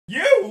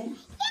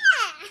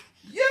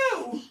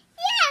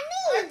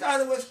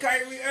thought it was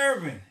Kyrie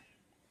Irving.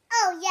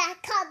 Oh yeah,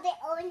 call it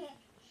on it.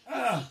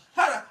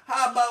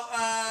 How about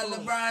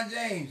LeBron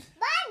James?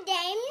 LeBron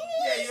James.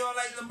 Yeah, you don't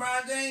like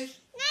LeBron James?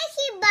 Nice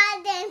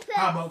LeBron James.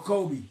 How about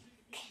Kobe?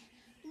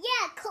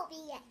 Yeah, Kobe.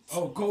 Yeah.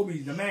 Oh,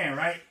 Kobe's the man,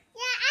 right?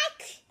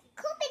 Yeah,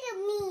 Kobe the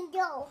mean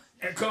though.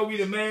 And Kobe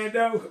the man,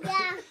 though?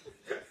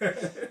 Yeah.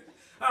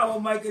 How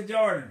about Michael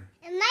Jordan?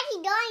 And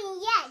Michael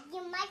Jordan, yeah.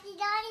 The Michael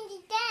Jordan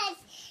the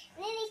dance.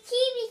 And then the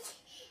TV,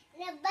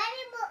 the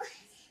Bible,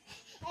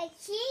 a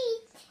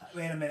cheese.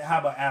 Wait a minute, how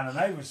about Allen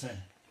Iverson?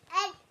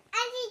 And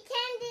the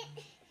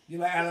candy. You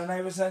like Allen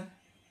Iverson?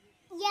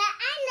 Yeah,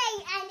 I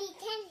like Andy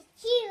Candy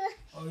too.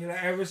 Oh, you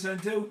like Iverson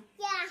too?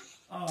 Yeah.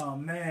 Oh,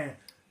 man.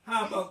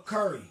 How about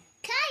Curry?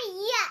 Curry,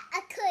 yeah,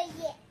 I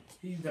could, yeah.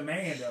 He's the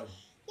man, though.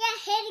 Yeah,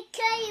 he's the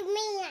Curry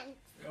man.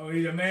 Oh,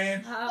 he's the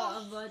man?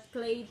 How about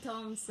Klay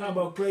Thompson? How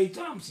about Klay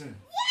Thompson?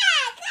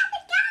 Yeah,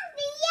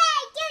 Curry,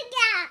 yeah, good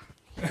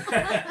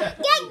job.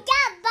 Good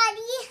job,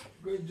 buddy.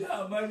 Good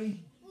job, buddy.